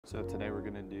So today we're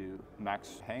gonna do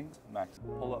max hangs, max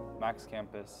pull-up, max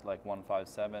campus, like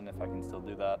 157 if I can still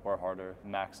do that, or harder,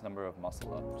 max number of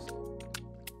muscle ups.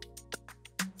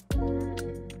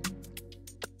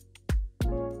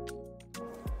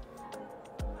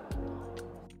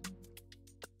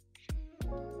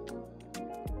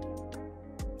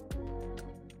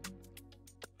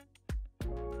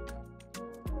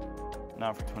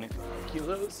 Now for 25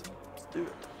 kilos, let's do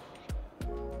it.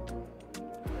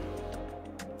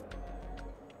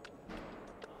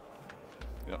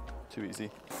 Yep, too easy.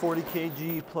 40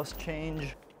 kg plus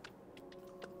change.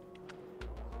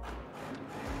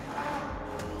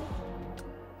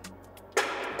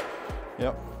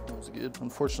 Yep, that was good.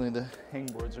 Unfortunately, the hang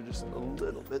boards are just a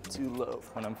little bit too low.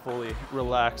 When I'm fully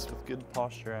relaxed with good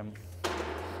posture, I'm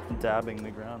dabbing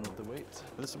the ground with the weights.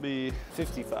 This will be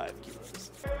 55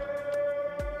 kilos.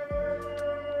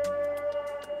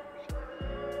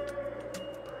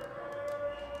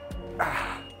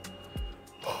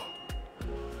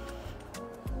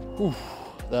 Whew,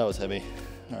 that was heavy.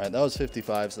 All right, that was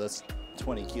 55, so that's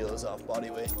 20 kilos off body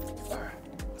weight. All right,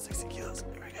 60 kilos,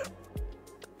 here we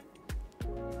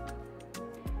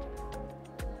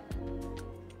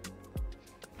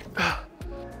go.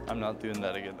 I'm not doing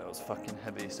that again, that was fucking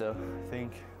heavy, so I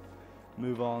think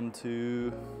move on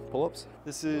to pull-ups.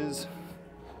 This is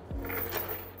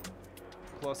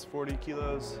plus 40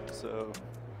 kilos, so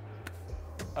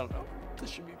I don't know, this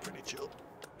should be pretty chill.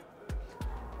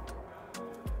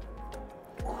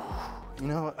 You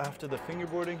know, after the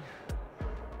fingerboarding,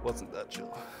 wasn't that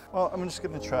chill. Well, I'm just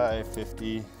gonna try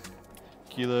 50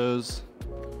 kilos.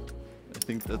 I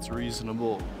think that's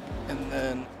reasonable. And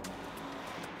then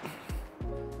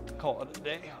call it a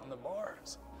day on the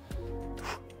bars.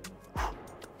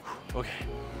 Okay.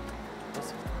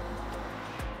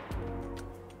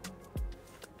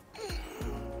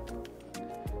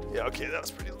 Yeah, okay, that was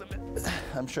pretty limited.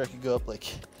 I'm sure I could go up like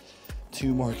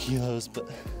 2 more kilos, but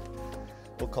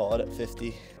we'll call it at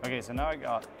 50. Okay, so now I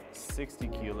got 60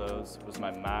 kilos was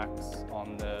my max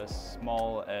on the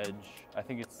small edge. I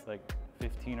think it's like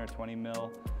 15 or 20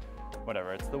 mil,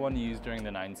 whatever. It's the one you use during the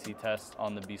 9C test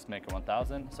on the Beastmaker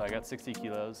 1000. So I got 60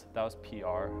 kilos. That was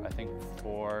PR. I think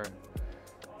for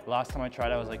last time I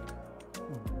tried, I was like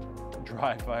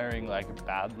dry firing like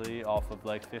badly off of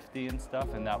like 50 and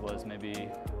stuff. And that was maybe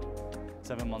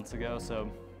 7 months ago.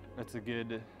 So it's a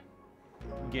good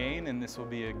gain, and this will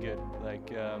be a good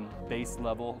like base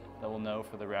level that we'll know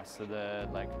for the rest of the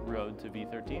like road to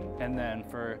V13. And then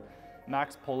for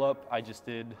max pull-up, I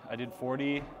did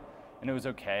 40 and it was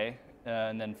okay.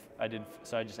 And then I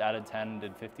just added 10 and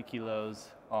did 50 kilos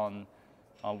on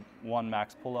one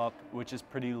max pull-up, which is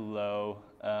pretty low.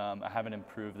 I haven't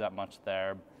improved that much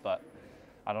there, but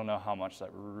I don't know how much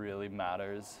that really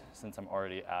matters since I'm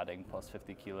already adding plus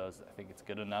 50 kilos. I think it's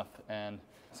good enough. And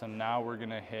so now we're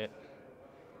gonna hit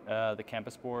the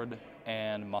campus board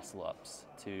and muscle ups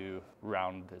to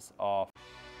round this off.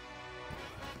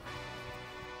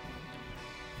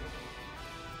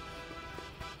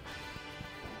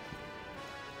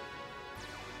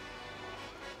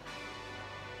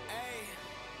 Hey.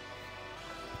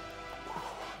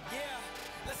 Yeah,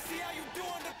 let's see how you do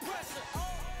under pressure.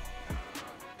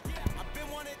 Yeah, I've been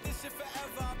wanting this shit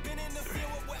forever. I've been in the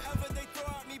field with whatever they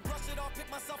throw at me. Brush it off, pick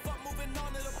myself up, moving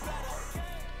on to the better.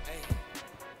 Hey.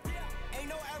 Ain't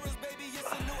no errors, baby,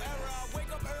 it's a new era. I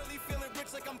wake up early feeling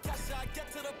rich like I'm Kesha. I get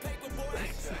to the paper, boy.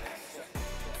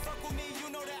 Fuck with me,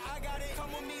 you know that I got it. Come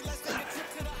with me, let's take a trip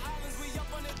to the islands. We up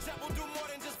on the jet, we'll do more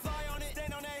than just fly on it.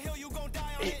 Stand on that hill, you gon'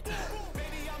 die on it.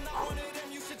 Baby, I'm not one of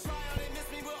them, you should try on it. Miss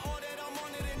me with all that, I'm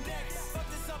on it and next. Fuck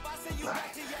this up, I send you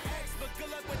back to your ex. But good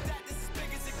luck with that, this is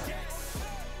big as it gets.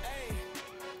 Hey,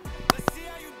 let's see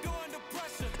how you do under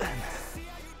pressure.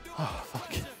 Oh,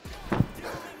 fuck.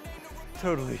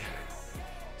 Totally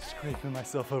scraping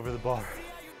myself over the bar,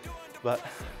 but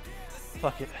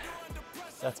fuck it,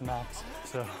 that's max,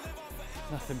 so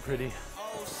nothing pretty.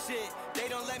 Oh shit, they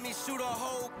don't let me shoot a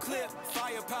whole clip.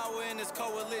 Firepower in this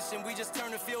coalition, we just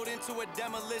turned the field into a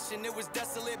demolition. It was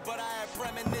desolate, but I had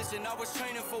premonition. I was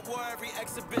training for war, every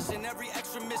exhibition, every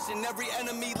extra mission, every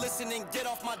enemy listening. Get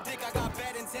off my dick, I got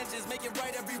bad intentions, make it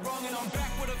right every wrong, and I'm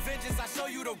back with a vengeance. I show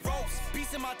you the ropes,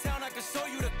 beast in my town, I can show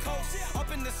you the coast.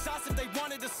 Up in the shots if they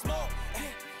wanted to smoke.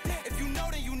 If you know,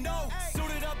 then you know.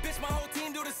 Suited up, bitch, my whole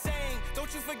team do the same.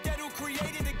 Don't you forget who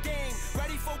created the game.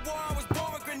 Ready for war, I was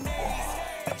born with grenades.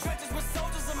 The trenches where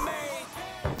soldiers are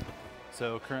made.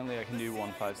 So currently I can do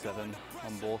 157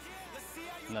 on both,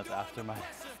 and that's after my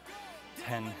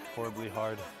 10 horribly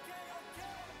hard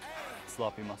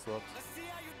sloppy muscle ups.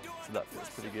 So that feels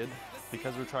pretty good.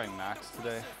 Because we're trying max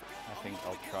today, I think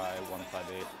I'll try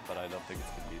 158, but I don't think it's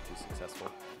gonna be too successful.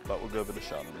 But we'll go with a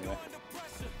shot anyway.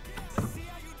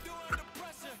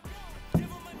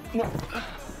 No.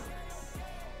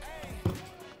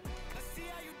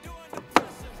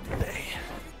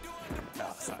 No,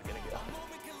 it's not gonna go.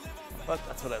 But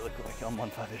that's what I look like on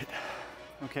 158.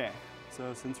 Okay,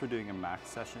 so since we're doing a max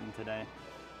session today,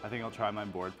 I think I'll try my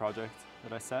board project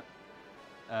that I set.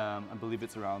 I believe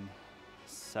it's around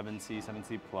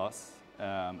 7C plus,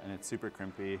 and it's super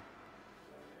crimpy.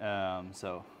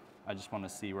 So I just want to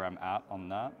see where I'm at on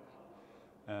that.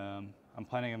 I'm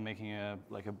planning on making a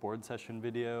board session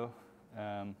video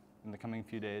in the coming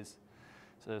few days,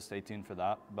 so stay tuned for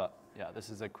that. But yeah, this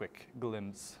is a quick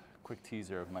glimpse, quick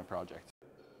teaser of my project.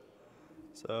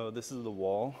 So this is the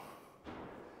wall.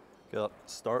 Got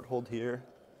start hold here.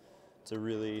 It's a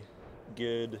really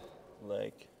good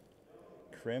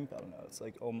crimp. I don't know, it's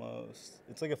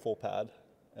it's like a full pad,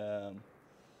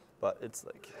 but it's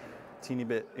like teeny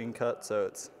bit in cut, so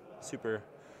it's super,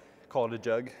 call it a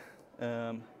jug.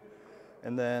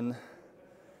 And then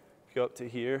go up to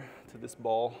here, to this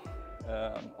ball,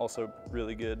 also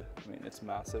really good. I mean, it's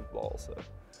massive ball, so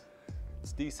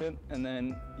it's decent. And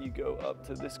then you go up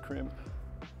to this crimp,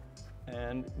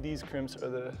 and these crimps are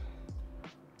the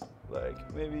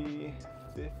maybe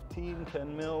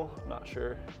 10 mil, not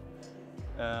sure.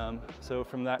 So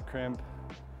from that crimp,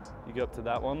 you go up to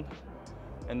that one,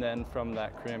 and then from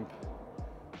that crimp,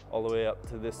 all the way up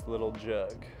to this little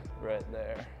jug right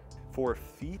there. For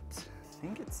feet, I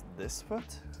think it's this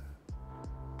foot.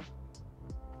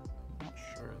 I'm not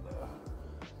sure though.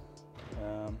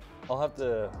 I'll have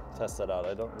to test that out.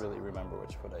 I don't really remember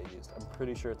which foot I used. I'm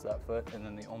pretty sure it's that foot, and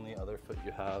then the only other foot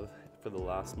you have for the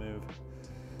last move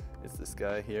is this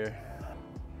guy here.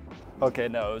 Okay,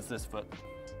 no, it was this foot.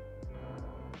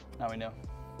 Now we know.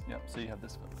 Yep, so you have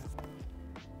this foot.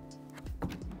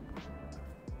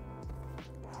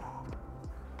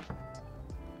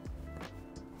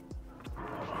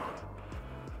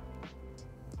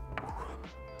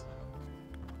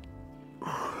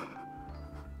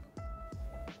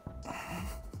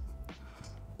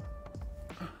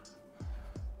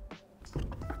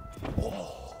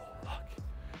 Oh, fuck.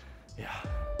 Yeah.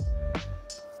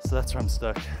 So that's where I'm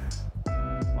stuck.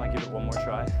 Might give it one more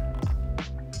try.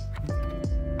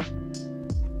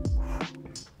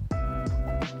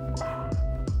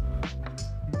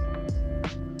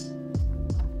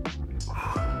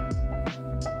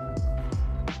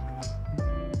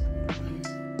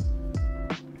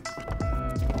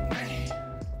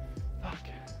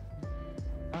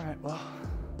 All right, well,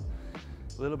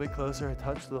 a little bit closer. I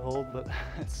touched the hold, but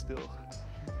it's still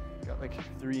got like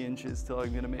 3 inches till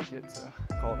I'm gonna make it, so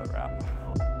call it a wrap.